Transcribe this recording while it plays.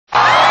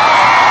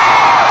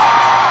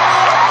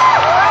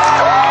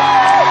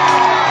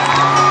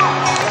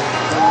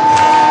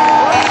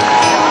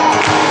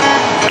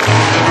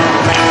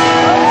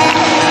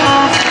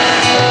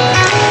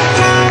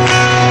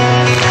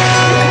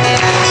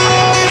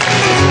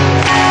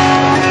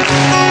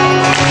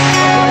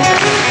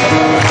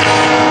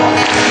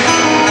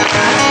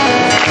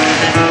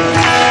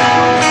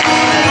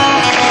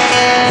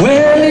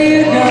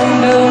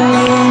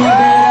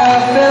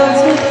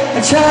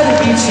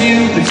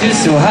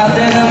heart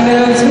that I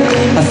melted,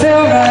 I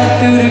fell right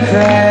through the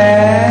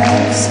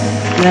cracks.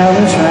 Now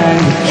I'm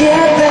trying to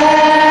get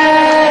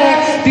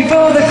back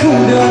before the cool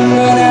don't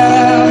run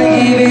out. I'll be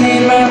giving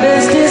it my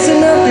bestest,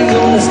 and nothing's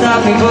gonna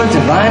stop me but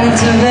divine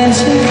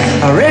intervention.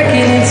 I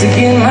reckon it's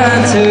again my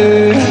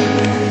turn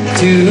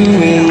to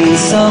win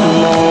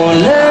some or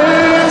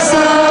learn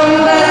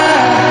some, but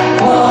I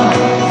won't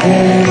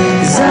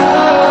hesitate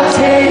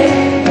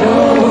no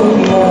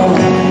more,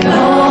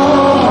 no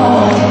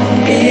more.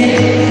 It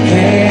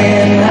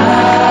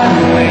cannot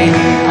wait.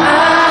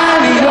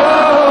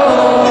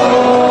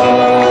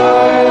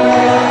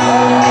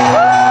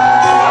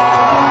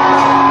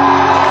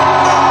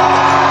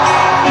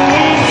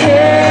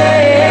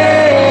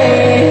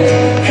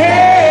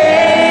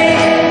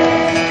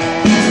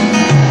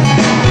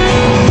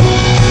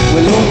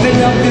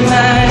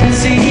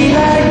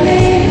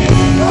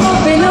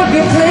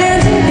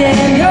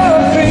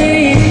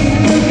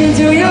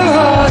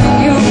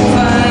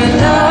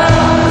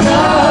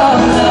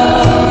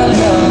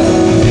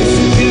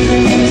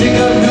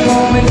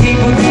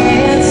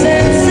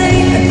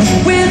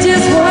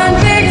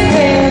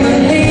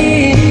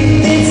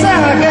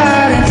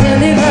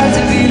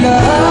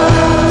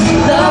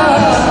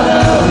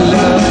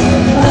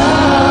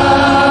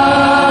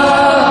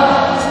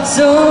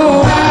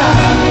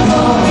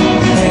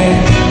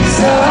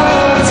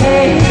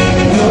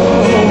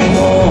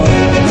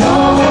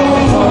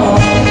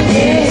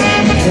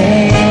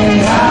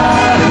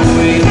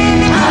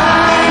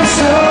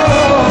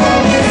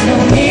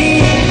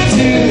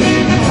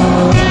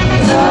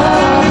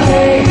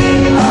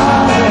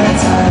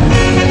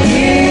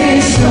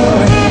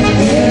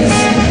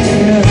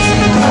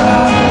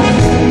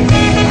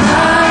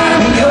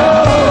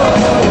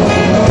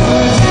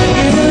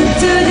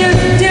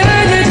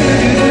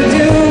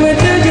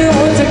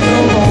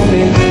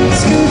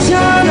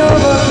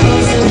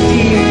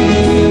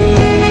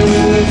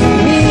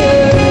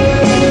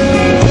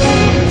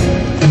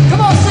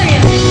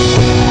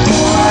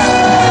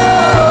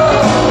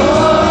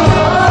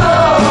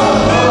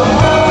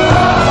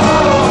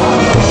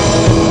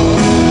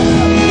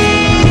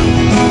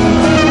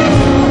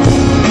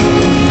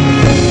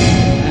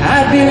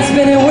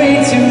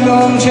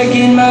 I'm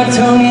checking my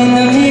tongue in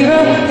the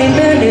mirror and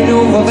bending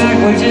over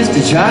backward just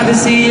to try to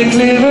see it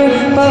clearer,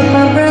 but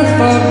my breath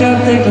fogged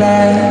up the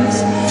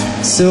glass.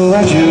 So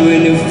I drew a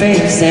new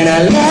face and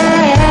I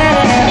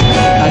laughed.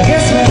 I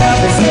guess without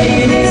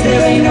mistaken is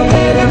there ain't no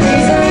better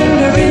reason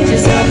to rid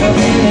yourself of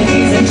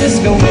vanities and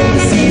just go with the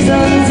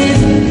seasons.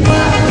 It's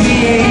what we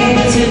aim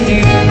to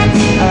do.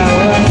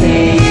 Our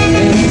name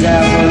is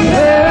our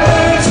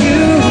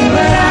virtue,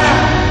 but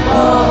I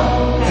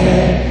won't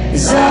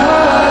hesitate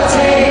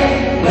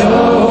no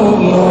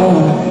more,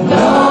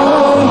 no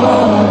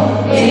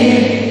more.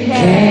 It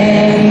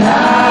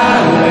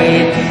cannot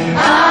wait.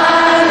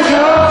 I'm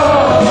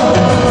yours.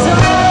 So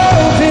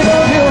open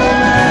up your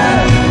mind,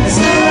 it's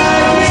not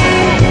like me.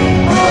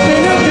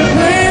 Open up your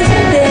plans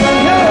and then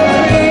you're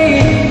free.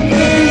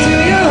 Look into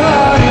your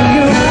heart and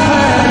you'll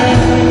find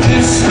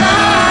this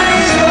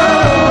night is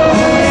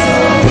yours.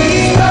 So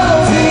please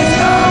don't, please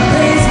don't,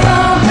 please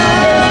don't.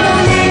 There's no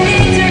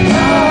need to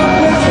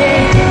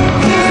complicate.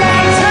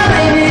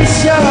 Time is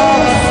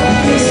short.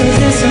 This is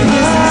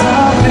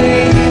our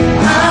fate.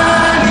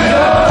 I'm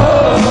yours.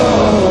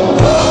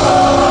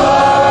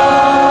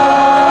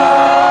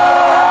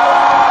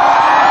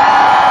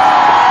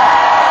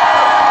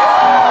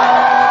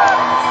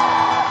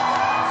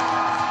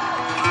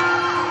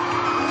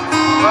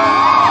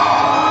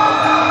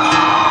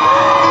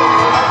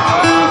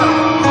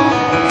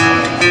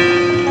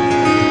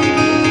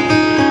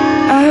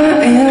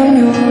 I am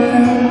yours.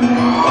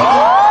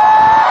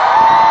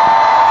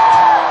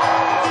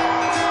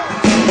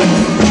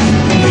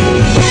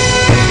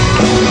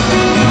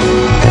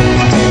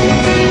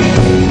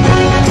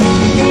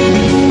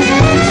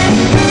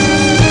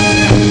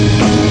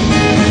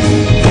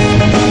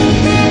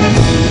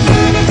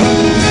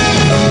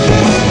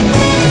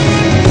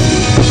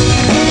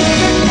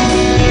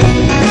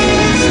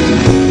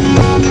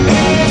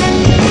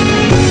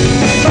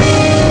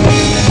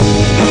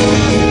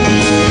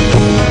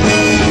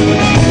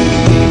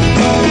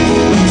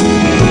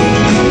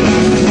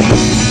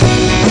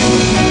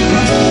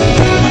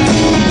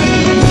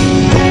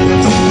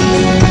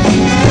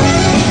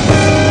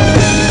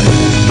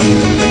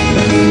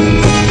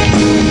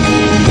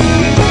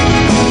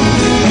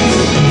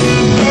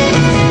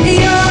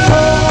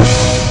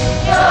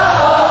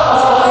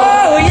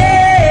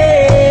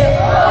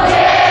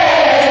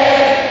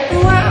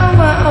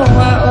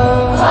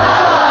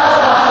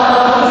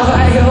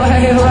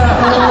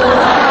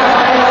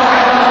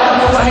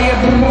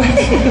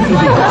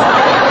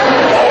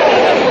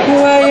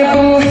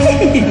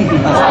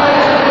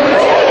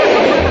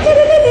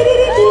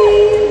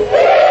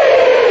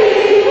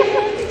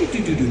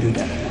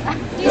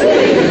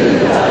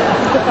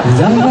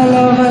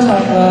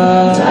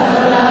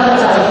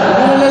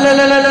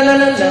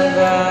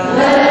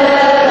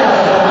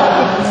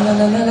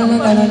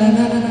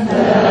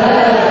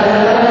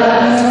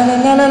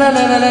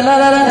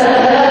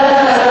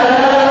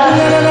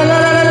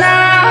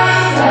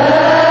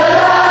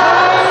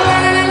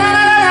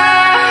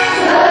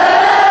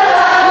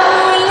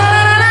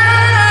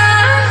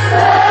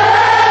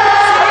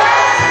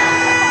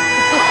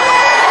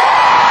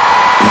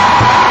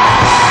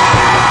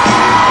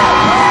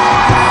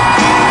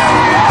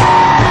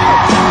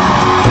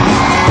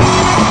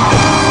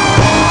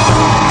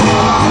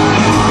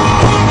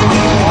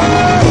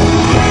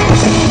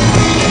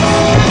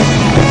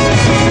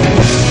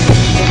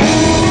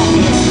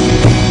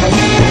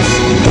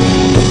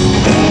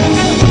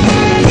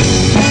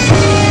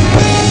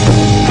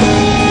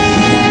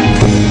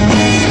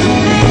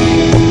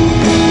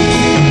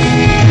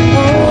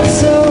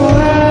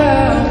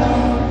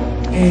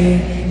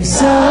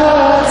 So